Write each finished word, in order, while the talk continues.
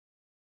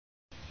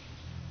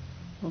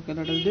Okay,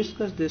 let us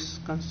discuss this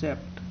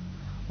concept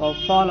of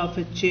fall of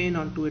a chain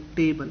onto a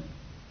table.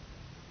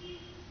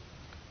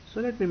 So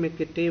let me make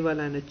a table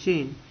and a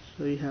chain.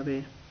 So we have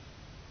a,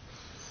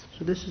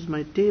 so this is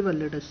my table,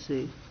 let us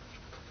say,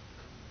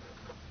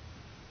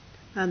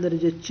 and there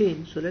is a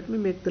chain. So let me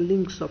make the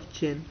links of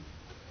chain.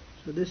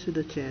 So this is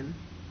the chain.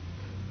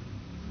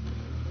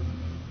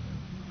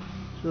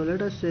 So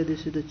let us say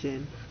this is the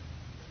chain.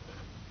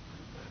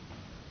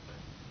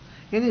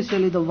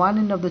 Initially the one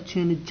end of the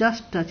chain is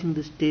just touching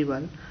this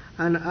table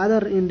and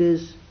other end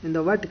is in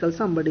the vertical.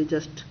 Somebody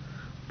just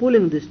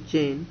pulling this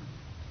chain,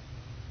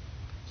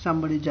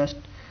 somebody just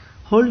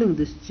holding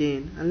this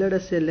chain, and let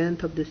us say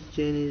length of this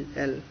chain is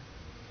L.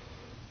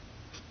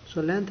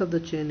 So length of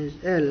the chain is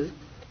L.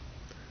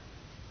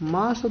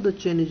 Mass of the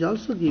chain is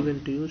also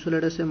given to you. So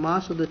let us say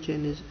mass of the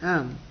chain is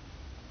M.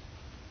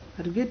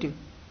 Are you getting?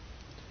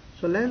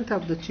 So length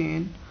of the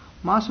chain,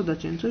 mass of the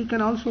chain. So you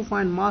can also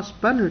find mass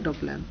per unit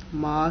of length.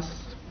 Mass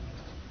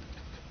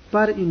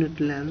per unit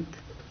length.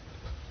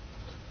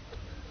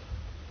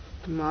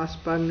 Mass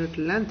per unit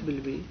length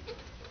will be,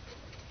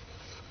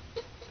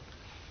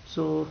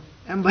 so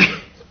M by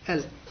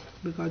L,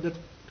 because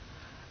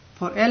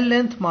for L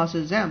length mass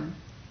is M,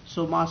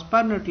 so mass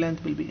per unit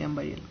length will be M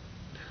by L.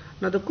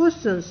 Now the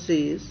question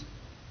says,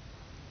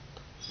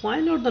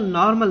 find out the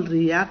normal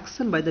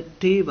reaction by the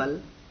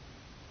table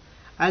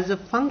as a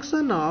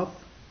function of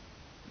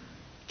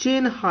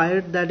chain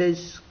height that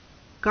is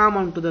come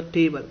onto the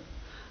table.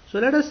 So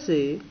let us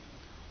say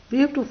we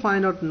have to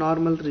find out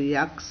normal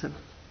reaction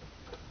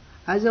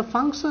as a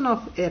function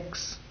of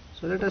x.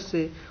 So let us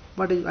say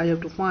what is I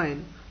have to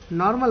find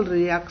normal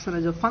reaction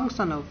as a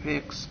function of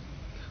x.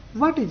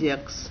 What is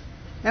x?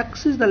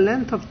 X is the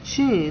length of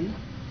chain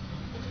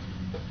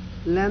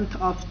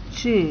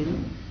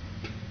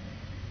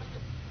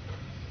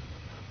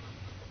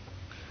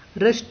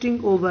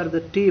resting over the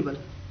table,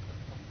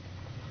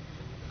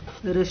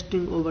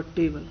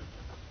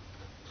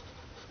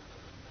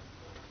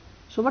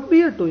 So what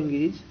we are doing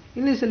is,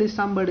 initially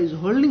somebody is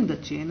holding the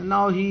chain,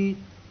 now he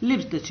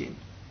leaves the chain.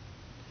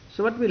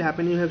 So what will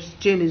happen? You have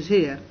chain is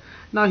here,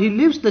 now he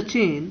leaves the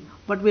chain.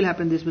 What will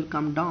happen? This will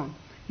come down.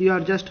 You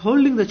are just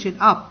holding the chain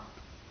up,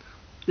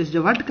 this is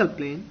the vertical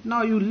plane.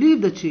 Now you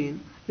leave the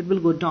chain, it will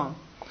go down.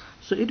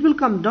 So it will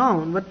come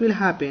down. What will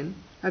happen?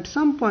 At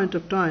some point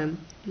of time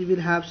you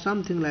will have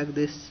something like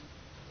this.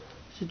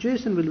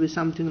 Situation will be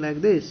something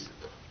like this,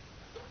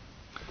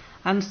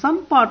 and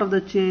some part of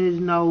the chain is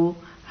now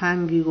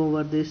hanging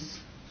over this.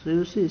 So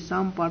you see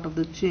some part of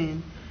the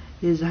chain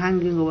is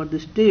hanging over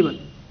this table.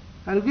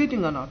 Are you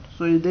getting or not?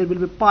 So there will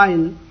be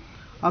pile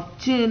of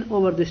chain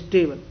over this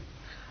table.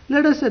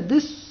 Let us say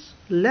this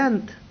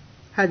length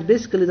has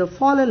basically the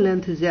fallen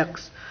length is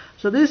x.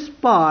 So this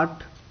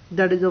part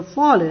that is a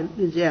fallen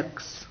is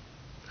x.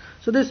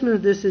 So this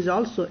means this is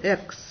also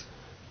x,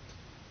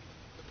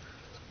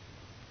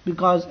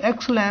 because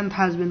x length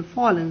has been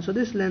fallen. So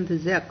this length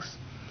is x.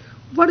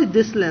 What is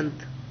this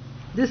length?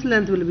 This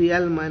length will be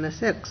L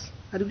minus x.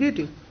 Are you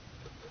getting?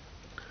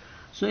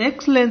 So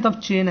x length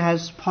of chain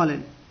has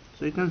fallen.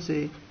 So you can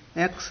say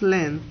x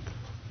length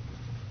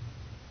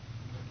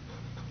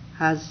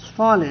has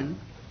fallen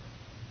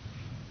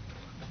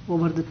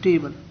over the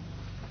table.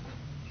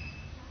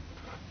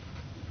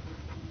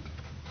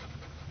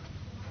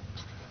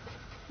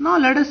 Now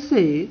let us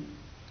say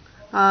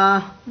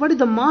what is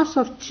the mass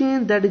of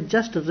chain that is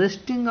just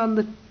resting on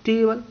the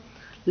table?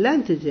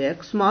 Length is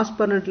x, mass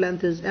per unit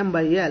length is M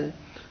by L.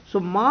 So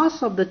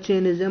mass of the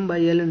chain is M by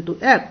L into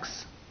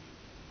x.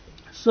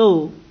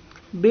 So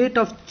weight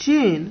of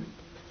chain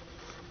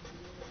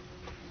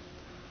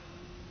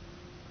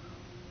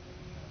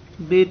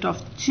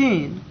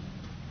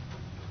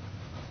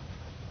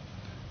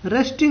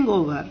resting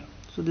over,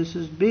 so this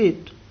is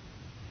weight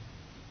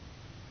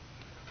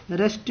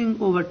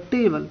resting over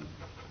table,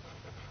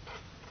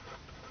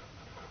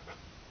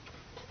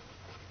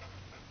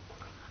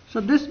 so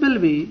this will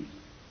be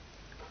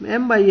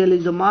M by L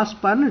is the mass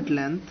per unit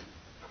length,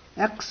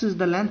 x is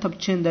the length of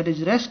chain that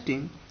is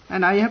resting,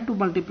 and I have to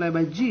multiply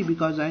by g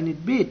because I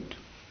need weight.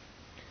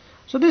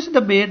 So this is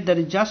the weight that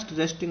is just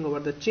resting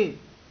over the chain.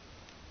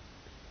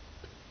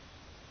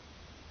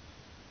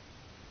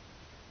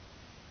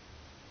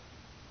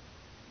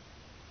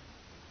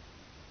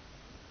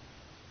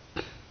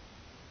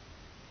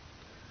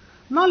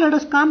 Now let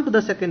us come to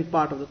the second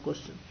part of the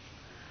question.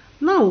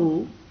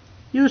 Now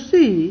you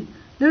see,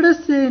 let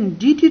us say in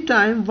dt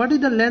time, what is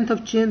the length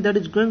of chain that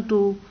is going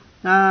to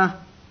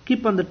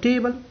keep on the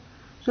table?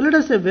 So let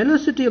us say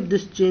velocity of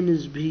this chain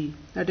is v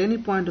at any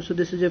point. So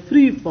this is a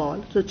free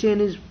fall, so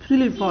chain is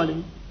freely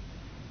falling.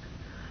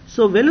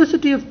 So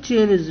velocity of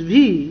chain is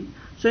v.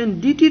 So in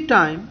dt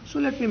time, so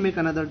let me make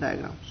another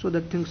diagram so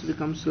that things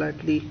become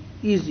slightly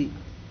easy.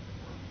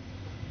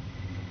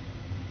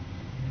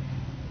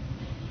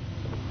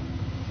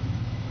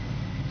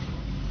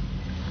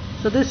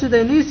 So this is the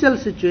initial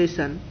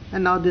situation,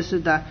 and now this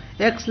is the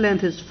x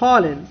length is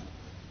fallen.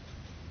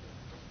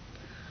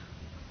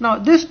 Now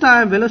this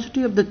time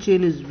velocity of the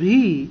chain is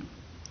v,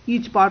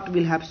 each part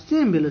will have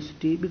same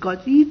velocity because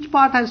each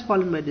part has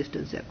fallen by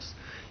distance x.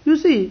 You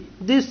see,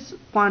 this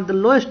point, the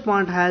lowest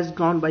point has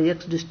gone by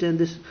x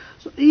distance.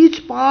 So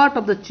each part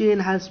of the chain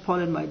has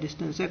fallen by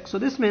distance x. So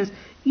this means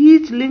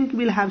each link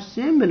will have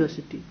same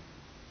velocity.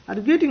 Are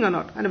you getting or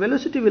not? And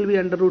velocity will be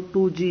under root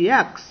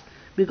 2gx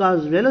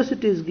because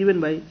velocity is given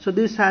by. So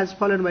this has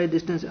fallen by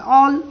distance.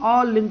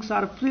 All links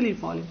are freely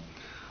falling.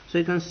 So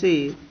you can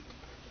say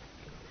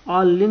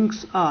all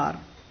links are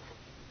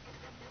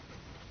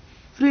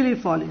freely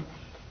falling.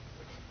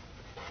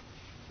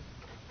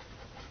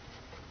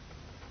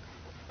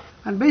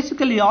 And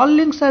basically all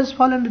links has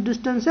fallen to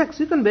distance x.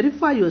 You can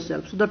verify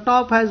yourself. So the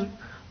top has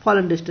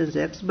fallen distance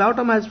x,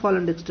 bottom has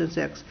fallen distance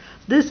x,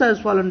 this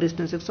has fallen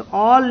distance x. So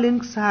all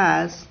links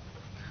have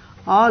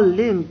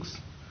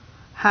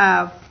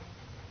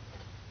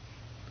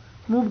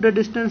moved the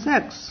distance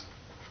x.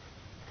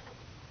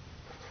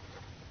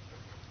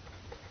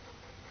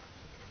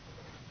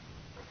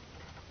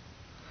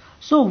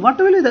 So what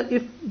will be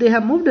if they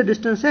have moved the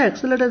distance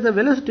x, so let us the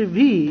velocity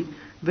v,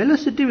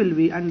 velocity will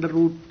be under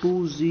root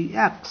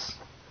 2gx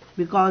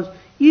because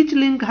each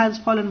link has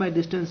fallen by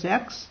distance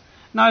x.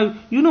 Now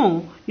you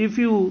know, if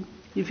you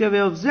have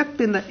an object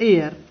in the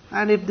air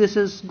and if this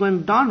is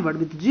going downward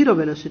with zero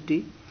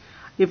velocity,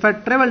 if I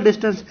travel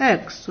distance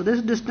x, so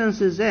this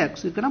distance is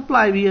x, you can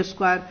apply v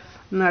square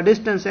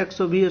distance x,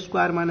 so v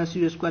square minus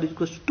u square is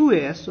equals to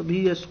 2s, so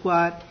v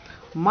square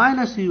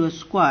minus u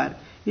square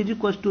is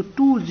equals to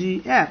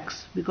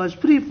 2gx because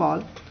free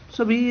fall,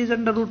 so v is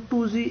under root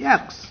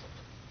 2gx.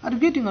 Are you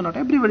getting or not?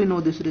 Everybody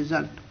know this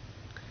result.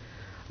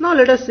 Now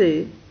let us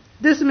say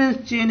this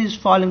means chain is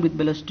falling with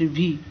velocity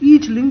v.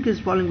 Each link is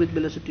falling with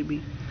velocity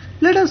v.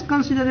 Let us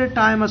consider a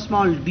time a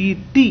small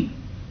dt.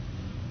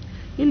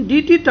 In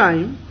dt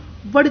time,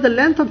 what is the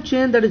length of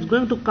chain that is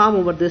going to come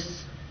over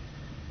this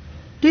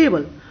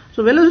table?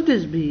 So velocity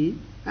is v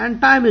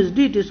and time is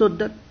dt. So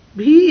the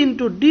v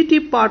into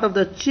dt part of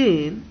the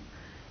chain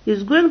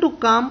is going to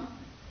come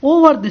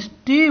over this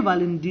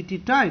table in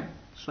dt time.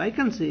 So I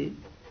can say,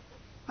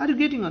 are you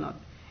getting or not?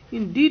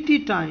 In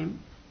dt time,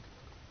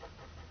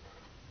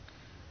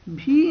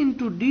 v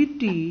into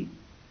dt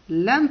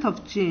length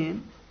of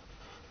chain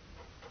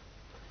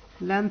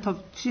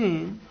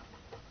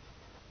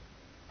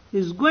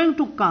is going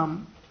to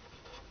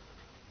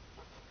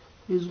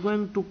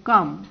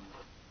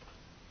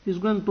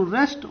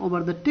rest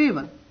over the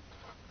table.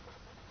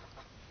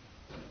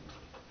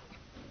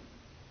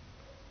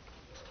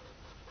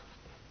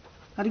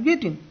 Are you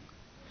getting?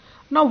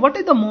 Now what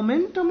is the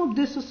momentum of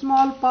this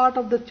small part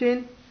of the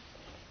chain?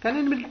 Can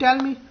anybody tell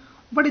me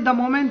what is the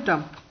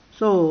momentum?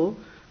 So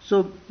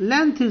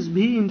length is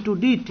v into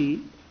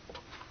dt,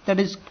 that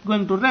is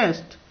going to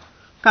rest,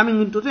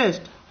 coming into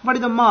rest. What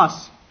is the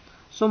mass?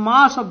 So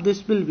mass of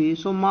this will be,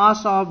 so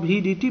mass of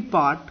v dt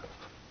part,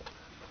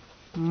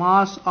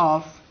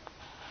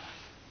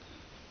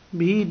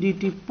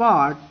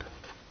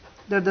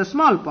 that's the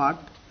small part.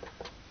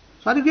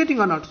 So are you getting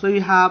or not? So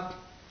you have,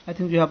 I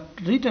think you have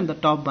written the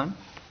top one.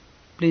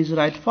 Please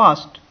write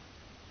fast.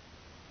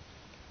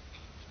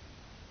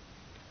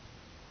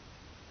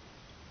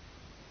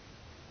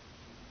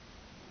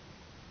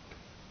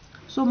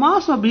 So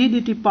mass of v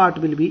dt part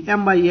will be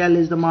m by L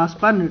is the mass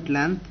per unit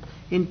length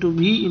into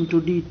v into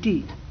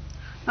dt.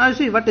 Now you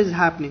see what is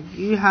happening.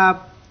 You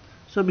have,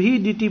 so v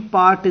dt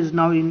part is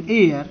now in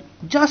air,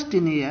 just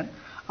in air.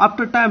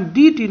 After time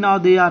dt, now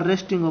they are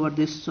resting over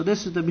this. So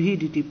this is the v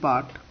dt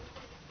part.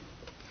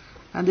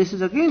 And this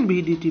is again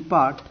v dt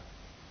part.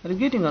 Are you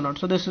getting or not?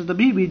 So this is the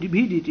v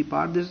dt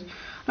part.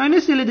 Now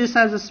initially this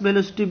has this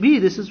velocity v.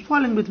 This is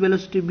falling with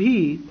velocity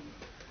v.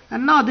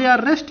 And now they are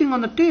resting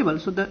on the table.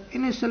 So the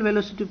initial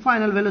velocity,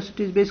 final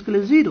velocity is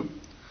basically 0.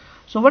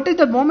 So what is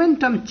the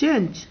momentum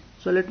change?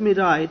 So let me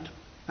write.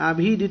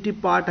 V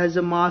dt part has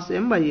a mass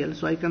m by L.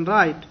 So I can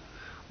write.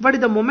 What is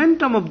the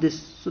momentum of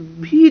this? So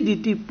v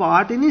dt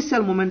part,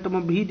 initial momentum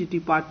of v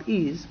dt part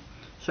is.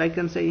 So I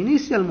can say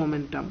initial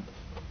momentum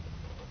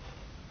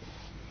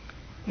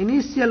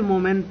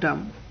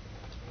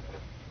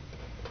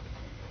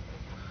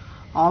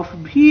of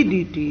v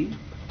dt,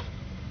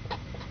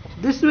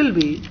 this will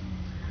be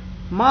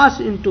mass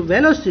into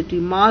velocity.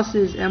 Mass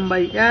is m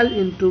by L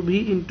into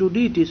v into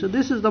dt. So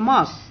this is the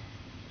mass.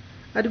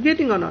 Are you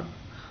getting or not?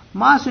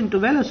 Mass into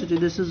velocity,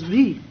 this is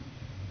v.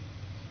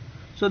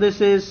 So this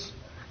is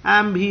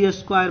mv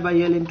square by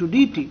L into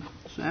dt.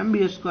 So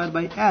mv square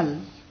by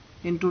L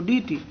into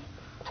dt.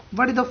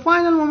 What is the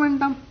final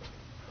momentum?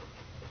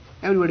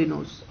 Everybody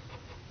knows.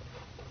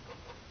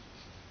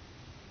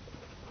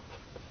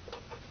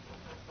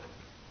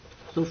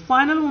 So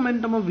final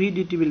momentum of v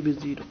dt will be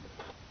 0.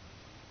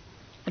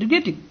 Are you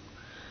getting?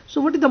 So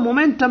what is the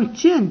momentum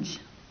change?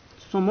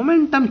 So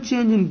momentum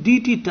change in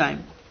dt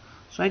time.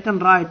 So I can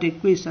write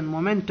equation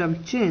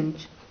momentum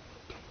change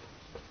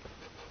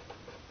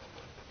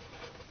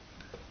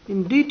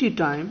in dt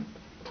time.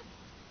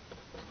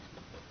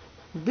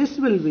 This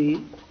will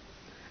be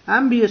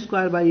mv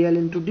square by L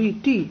into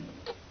dt.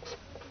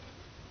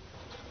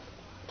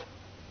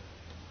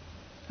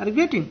 Are you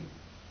getting?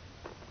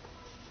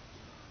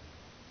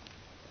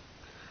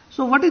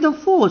 So what is the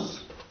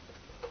force?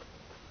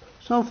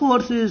 So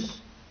force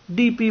is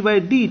dp by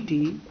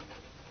dt.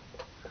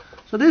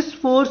 So this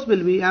force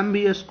will be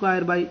mv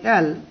square by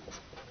L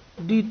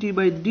dt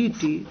by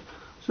dt.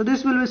 So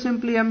this will be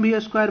simply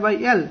mv square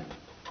by L.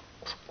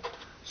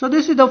 So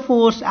this is the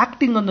force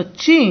acting on the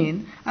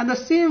chain, and the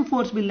same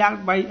force will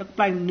act by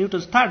applying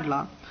Newton's third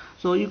law.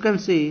 So you can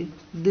say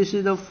this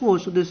is the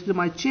force, so this is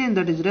my chain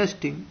that is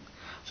resting.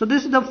 So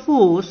this is the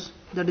force,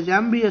 that is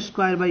mv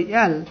square by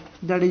L,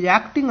 that is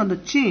acting on the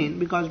chain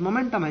because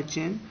momentum has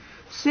changed.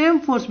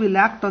 Same force will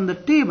act on the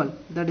table,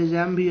 that is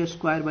mv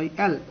square by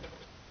L.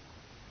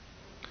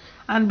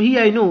 And B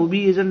I know,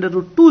 B is under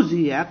root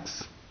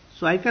 2gx,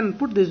 so I can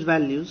put these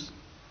values.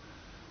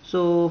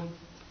 So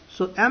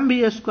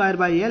mv square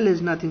by L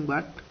is nothing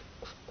but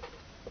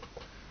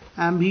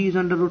mv is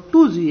under root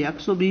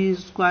 2gx, so b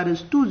square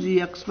is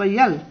 2gx by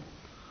L.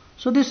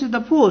 So this is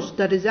the force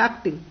that is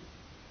acting.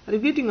 Are you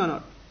getting or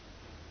not?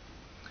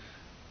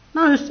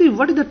 Now you see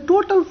what is the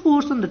total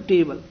force on the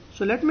table.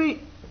 So let me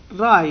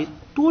write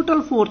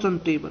total force on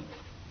table.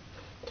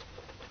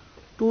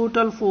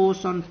 Total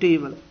force on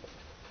table.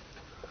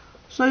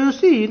 So you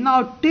see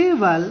now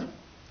table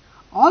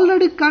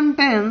already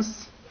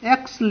contains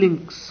x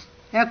links.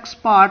 X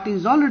part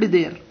is already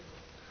there.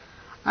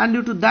 And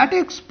due to that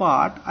x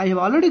part I have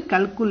already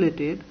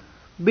calculated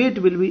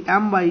weight will be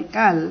m by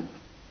L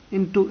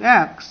into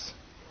x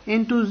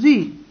into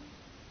z.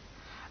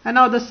 And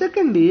now the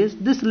second is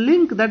this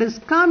link that is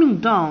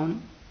coming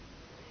down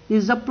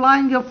is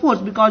applying a force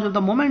because of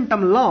the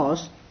momentum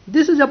loss.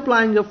 This is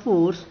applying a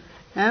force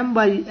m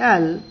by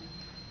L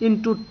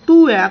into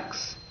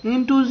 2x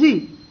into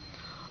z.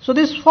 So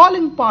this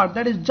falling part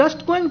that is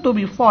just going to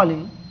be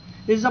falling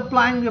is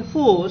applying a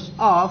force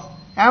of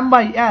m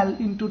by L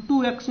into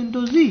 2x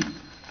into z.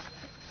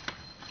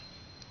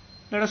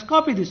 Let us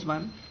copy this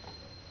one.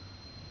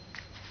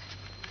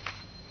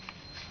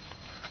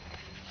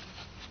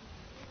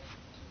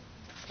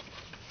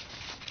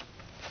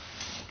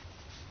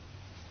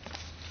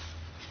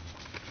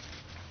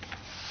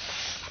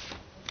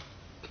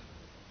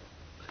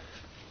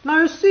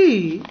 Now you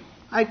see,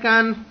 I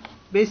can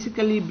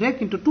basically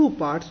break into two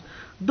parts,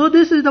 though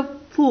this is the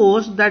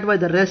force that by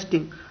the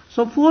resting.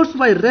 So force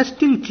by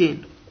resting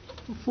chain,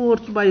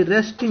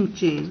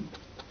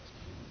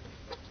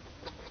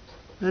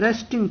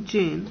 resting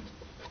chain,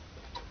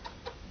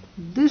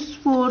 this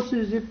force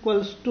is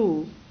equals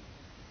to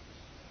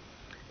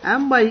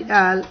m by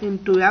L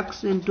into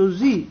x into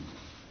z.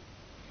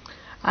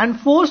 And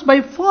force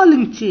by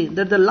falling chain,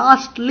 that the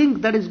last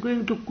link that is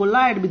going to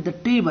collide with the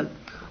table.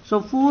 So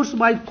force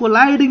by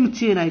colliding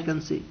chain, I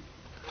can say.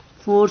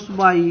 Force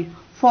by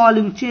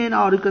falling chain,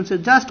 or you can say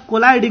just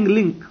colliding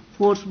link.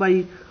 Force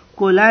by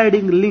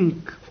colliding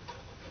link.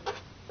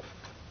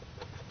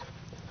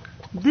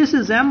 This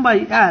is m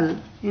by L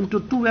into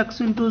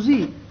 2x into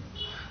z.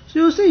 So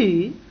you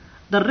see,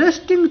 the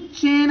resting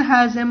chain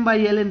has m by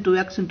L into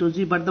x into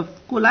z, but the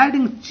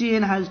colliding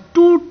chain has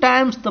 2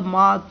 times the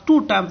mass,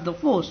 2 times the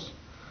force.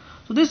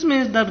 So this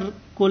means the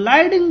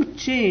colliding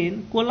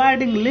chain,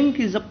 colliding link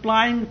is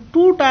applying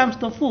 2 times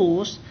the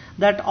force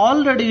that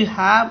already you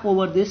have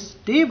over this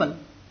table.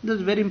 This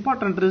is very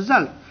important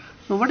result.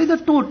 So what is the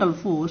total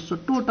force? So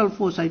total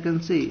force I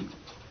can say.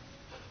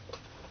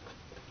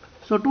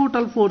 So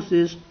total force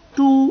is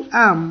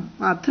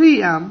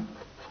 3m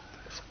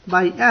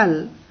by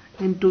L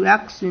into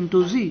x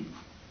into z.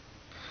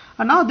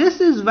 And now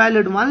this is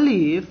valid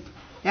only if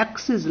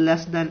x is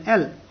less than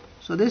L.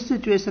 So this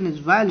situation is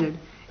valid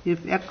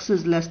if x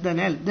is less than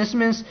L. This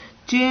means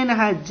chain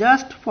has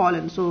just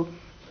fallen. So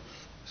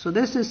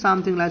this is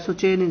something like, so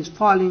chain is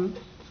falling.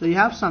 So you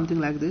have something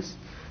like this.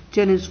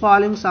 Chain is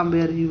falling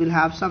somewhere, you will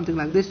have something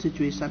like this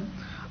situation.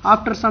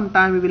 After some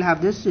time you will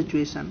have this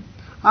situation.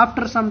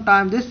 After some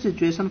time this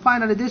situation,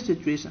 finally this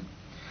situation.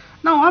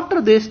 Now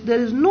after this there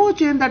is no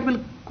chain that will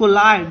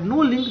collide, no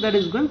link that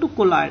is going to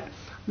collide.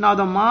 Now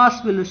the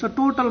mass will, so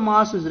total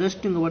mass is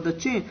resting over the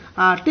chain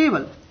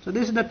table. So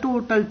this is the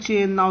total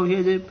chain now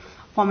here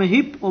from a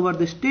hip over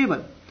this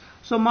table.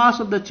 So mass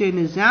of the chain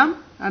is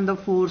m and the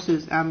force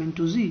is m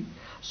into z.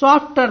 So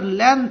after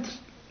length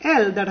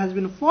L that has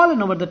been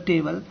fallen over the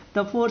table,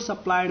 the force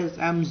applied is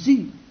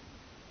mz.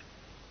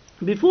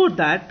 Before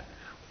that,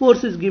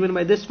 force is given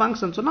by this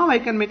function. So now I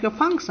can make a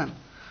function.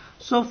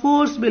 So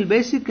force will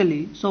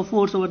basically, so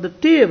force over the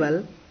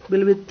table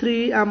will be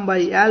 3m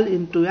by L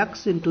into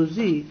x into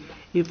z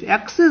if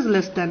x is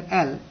less than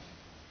L.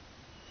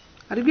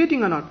 Are you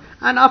getting or not?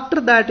 And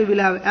after that you will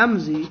have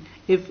mz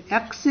if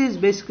x is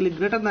basically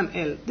greater than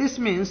L. This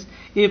means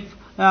if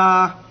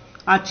a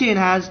chain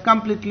has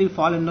completely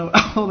fallen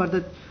over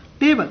the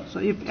table. So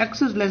if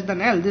x is less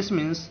than L, this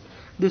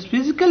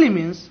physically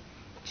means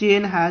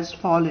chain has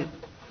fallen.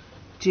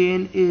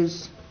 Chain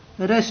is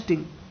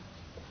resting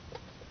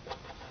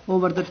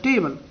over the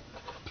table.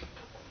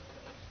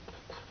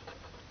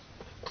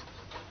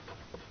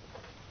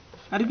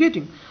 Are you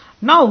getting?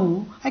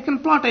 Now I can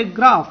plot a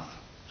graph.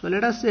 So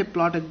let us say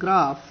plot a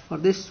graph for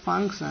this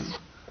function.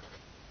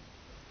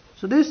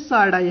 So this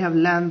side I have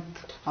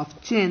length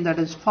of chain that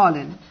is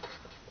fallen.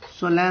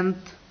 So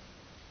length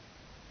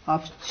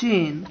of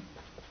chain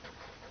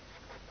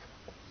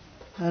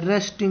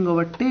resting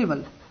over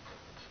table,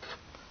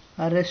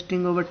 and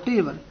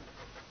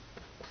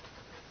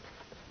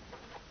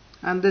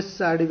this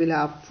side will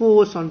have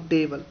force on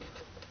table.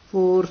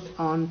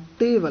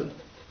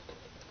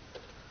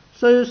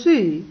 So you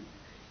see,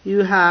 you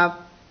have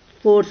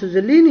force is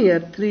a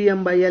linear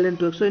 3m by L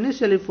into x. So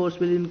initially force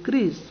will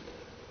increase,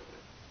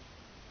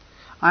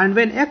 and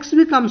when x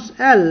becomes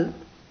L,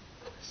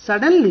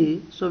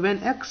 suddenly, so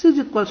when x is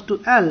equals to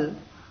L,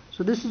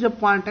 so this is a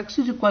point x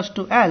is equals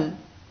to L.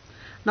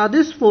 Now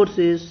this force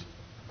is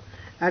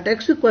at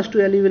x equals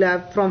to L, you will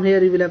have, from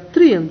here you will have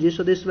 3 mg,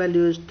 so this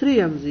value is 3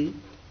 mg.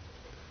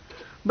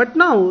 But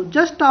now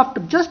just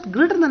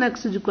greater than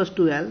x is equals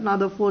to L, now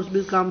the force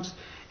becomes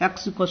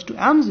x equals to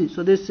mg.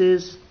 So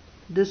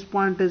this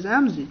point is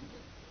mg.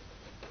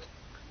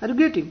 Are you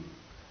getting?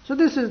 So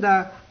this is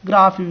the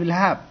graph you will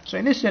have. So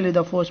initially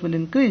the force will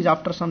increase.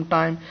 After some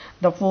time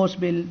the force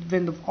will,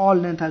 when the all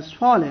length has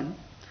fallen,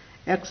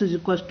 x is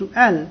equals to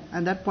L,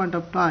 and that point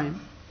of time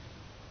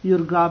your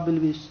graph will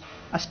be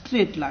a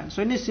straight line.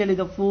 So initially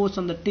the force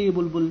on the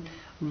table will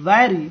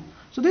vary.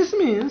 So this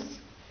means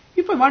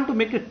if I want to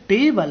make a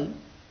table,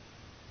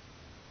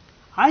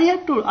 I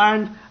have to,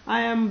 and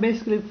I am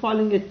basically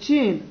following a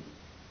chain,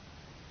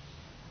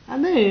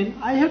 and then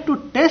I have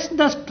to test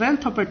the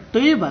strength of a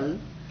table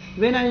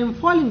when I am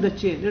following the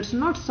chain. It's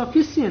not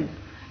sufficient.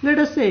 Let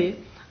us say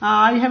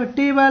I have a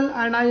table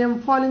and I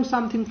am following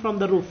something from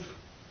the roof.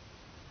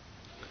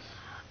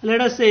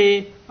 Let us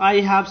say I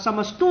have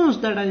some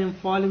stones that I am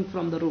falling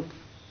from the roof.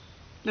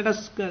 Let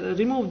us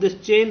remove this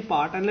chain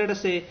part, and let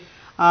us say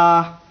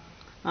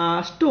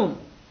stone.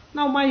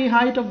 Now my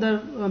height of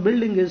the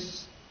building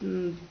is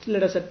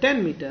let us say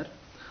 10 meter.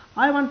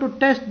 I want to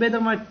test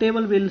whether my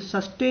table will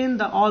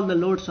sustain all the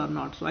loads or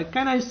not. So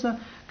can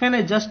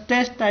I just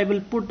test? I will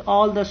put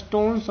all the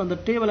stones on the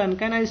table, and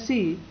can I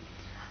see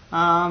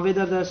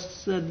whether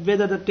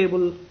the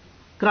table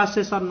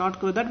crashes or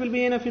not? That will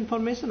be enough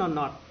information or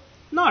not?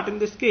 Not in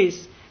this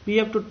case. We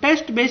have to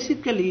test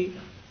basically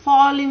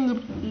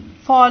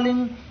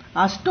falling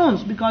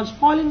stones, because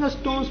falling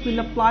stones will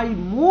apply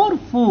more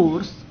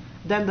force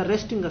than the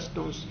resting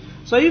stones.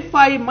 So if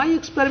my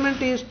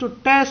experiment is to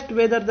test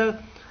whether the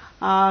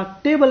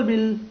table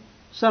will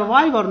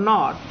survive or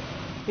not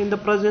in the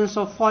presence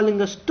of falling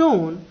a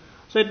stone,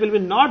 so it will be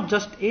not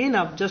just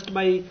enough just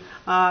by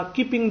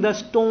keeping the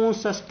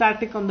stones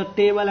static on the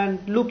table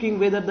and looking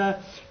whether the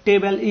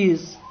table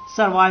is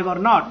survive or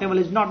not. Table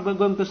is not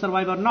going to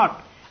survive or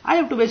not. I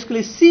have to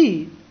basically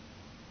see.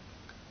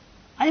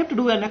 I have to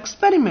do an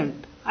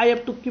experiment. I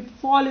have to keep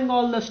falling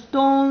all the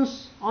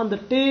stones on the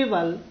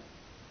table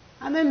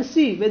and then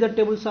see whether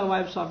table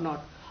survives or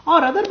not.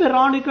 Or other way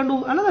around, you can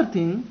do another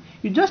thing.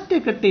 You just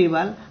take a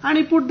table and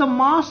you put the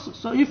mass.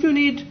 So if you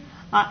need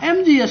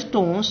mg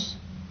stones,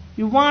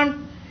 you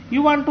want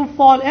to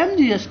fall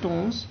mg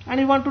stones, and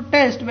you want to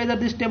test whether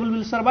this table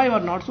will survive or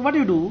not. So what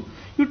you do?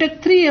 You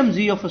take 3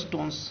 mg of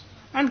stones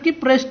and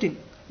keep resting,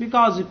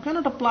 because you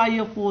cannot apply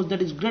a force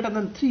that is greater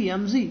than 3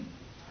 mg.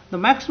 The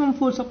maximum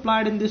force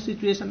applied in this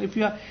situation, if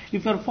you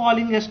are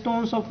falling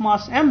stones of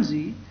mass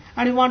mg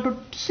and you want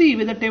to see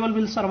whether the table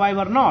will survive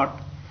or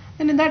not,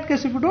 then in that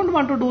case, if you don't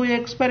want to do an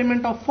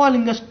experiment of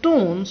falling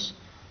stones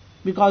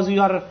because you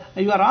are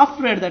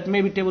afraid that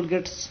maybe table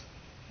gets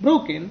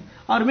broken,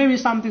 or maybe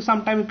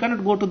sometime you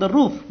cannot go to the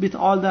roof with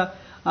all the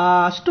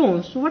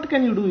stones, so what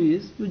can you do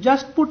is you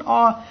just put 3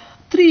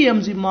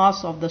 mg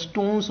mass of the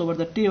stones over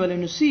the table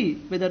and you see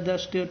whether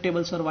the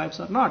table survives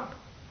or not.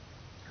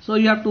 So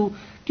you have to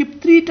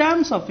keep 3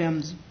 times of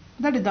mg.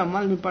 That is the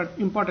most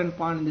important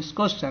point in this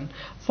question.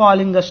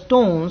 Falling the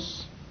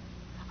stones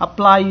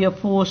apply a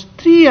force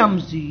 3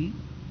 mg,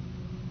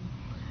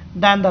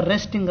 then the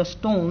resting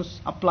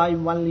stones apply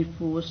only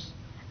force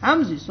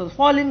mg. So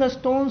falling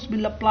stones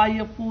will apply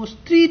a force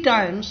 3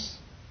 times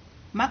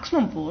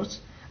maximum force,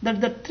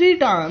 that the 3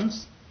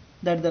 times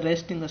that the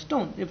resting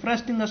stone. If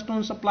resting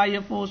stones apply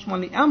a force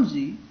only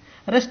mg,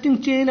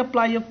 resting chain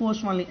apply a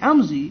force only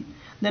mg,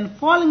 then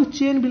falling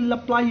chain will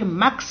apply a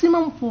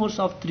maximum force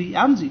of 3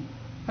 mg.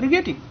 Are you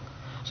getting?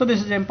 So this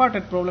is an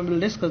important problem. We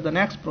will discuss the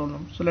next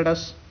problem. So let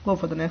us go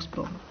for the next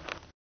problem.